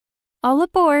All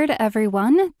aboard,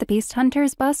 everyone. The Beast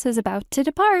Hunters bus is about to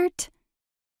depart.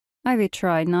 Ivy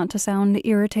tried not to sound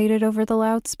irritated over the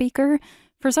loudspeaker.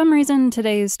 For some reason,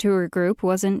 today's tour group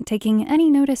wasn't taking any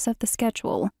notice of the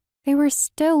schedule. They were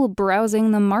still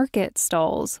browsing the market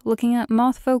stalls, looking at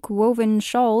mothfolk woven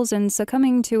shawls and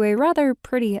succumbing to a rather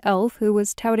pretty elf who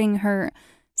was touting her,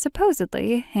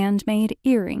 supposedly, handmade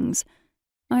earrings.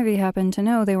 Ivy happened to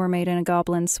know they were made in a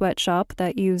goblin sweatshop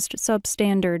that used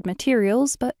substandard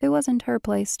materials, but it wasn't her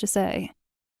place to say.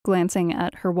 Glancing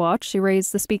at her watch, she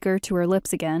raised the speaker to her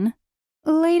lips again.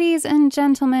 Ladies and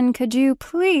gentlemen, could you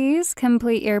please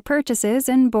complete your purchases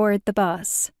and board the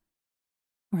bus?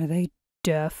 Are they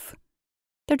deaf?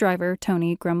 The driver,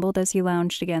 Tony, grumbled as he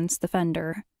lounged against the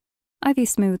fender. Ivy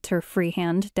smoothed her free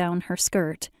hand down her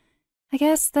skirt. I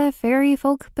guess the fairy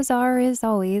folk bazaar is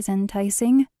always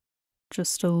enticing.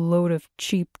 Just a load of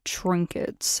cheap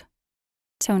trinkets.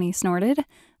 Tony snorted.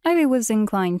 Ivy was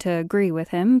inclined to agree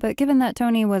with him, but given that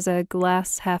Tony was a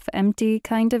glass-half-empty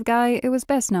kind of guy, it was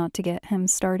best not to get him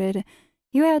started.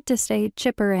 You had to stay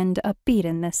chipper and upbeat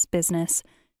in this business.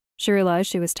 She realized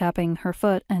she was tapping her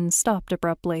foot and stopped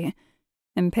abruptly.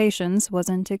 Impatience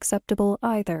wasn't acceptable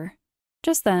either.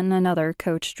 Just then, another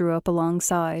coach drew up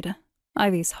alongside.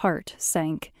 Ivy's heart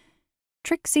sank.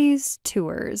 Trixie's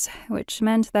Tours, which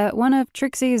meant that one of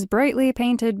Trixie's brightly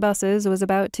painted buses was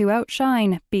about to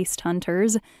outshine Beast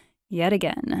Hunters yet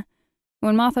again.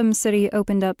 When Motham City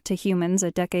opened up to humans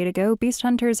a decade ago, Beast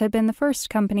Hunters had been the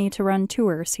first company to run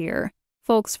tours here.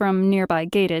 Folks from nearby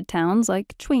gated towns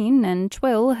like Tween and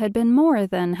Twill had been more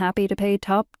than happy to pay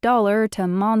top dollar to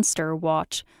monster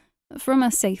watch. From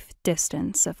a safe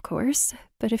distance, of course.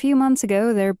 But a few months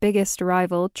ago, their biggest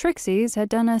rival, Trixie's, had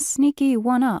done a sneaky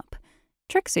one-up.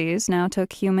 Trixie's now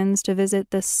took humans to visit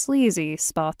the sleazy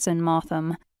spots in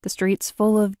Motham, the streets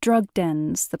full of drug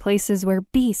dens, the places where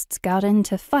beasts got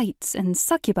into fights and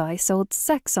succubi sold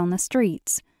sex on the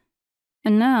streets.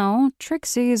 And now,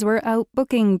 Trixie's were out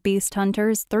booking Beast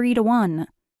Hunters 3-1.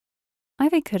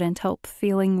 Ivy couldn't help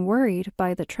feeling worried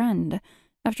by the trend.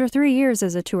 After 3 years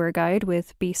as a tour guide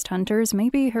with Beast Hunters,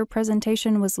 maybe her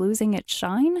presentation was losing its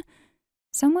shine?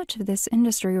 So much of this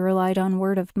industry relied on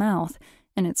word of mouth,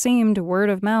 and it seemed word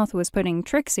of mouth was putting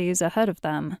Trixie's ahead of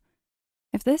them.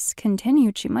 If this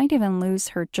continued, she might even lose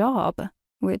her job,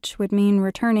 which would mean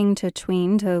returning to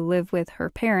Tween to live with her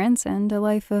parents and a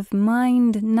life of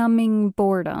mind-numbing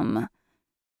boredom.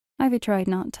 Ivy tried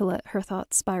not to let her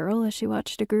thoughts spiral as she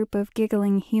watched a group of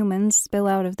giggling humans spill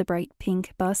out of the bright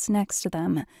pink bus next to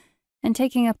them, and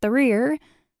taking up the rear,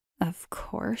 of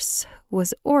course,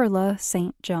 was Orla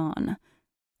St. John.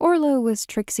 Orla was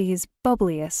Trixie's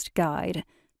bubbliest guide.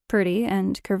 Pretty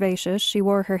and curvaceous, she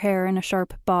wore her hair in a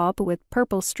sharp bob with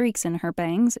purple streaks in her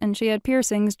bangs, and she had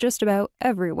piercings just about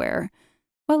everywhere.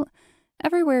 Well,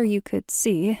 everywhere you could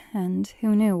see, and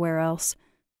who knew where else.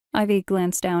 Ivy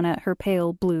glanced down at her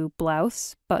pale blue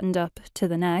blouse, buttoned up to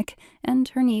the neck, and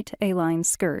her neat A-line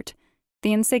skirt.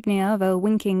 The insignia of a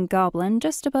winking goblin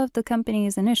just above the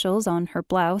company's initials on her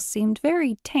blouse seemed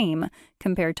very tame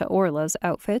compared to Orla's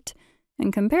outfit.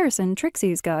 In comparison,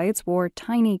 Trixie's guides wore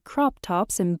tiny crop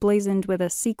tops emblazoned with a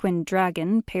sequined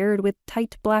dragon paired with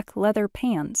tight black leather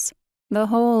pants. The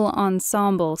whole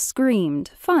ensemble screamed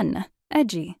fun,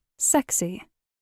 edgy, sexy.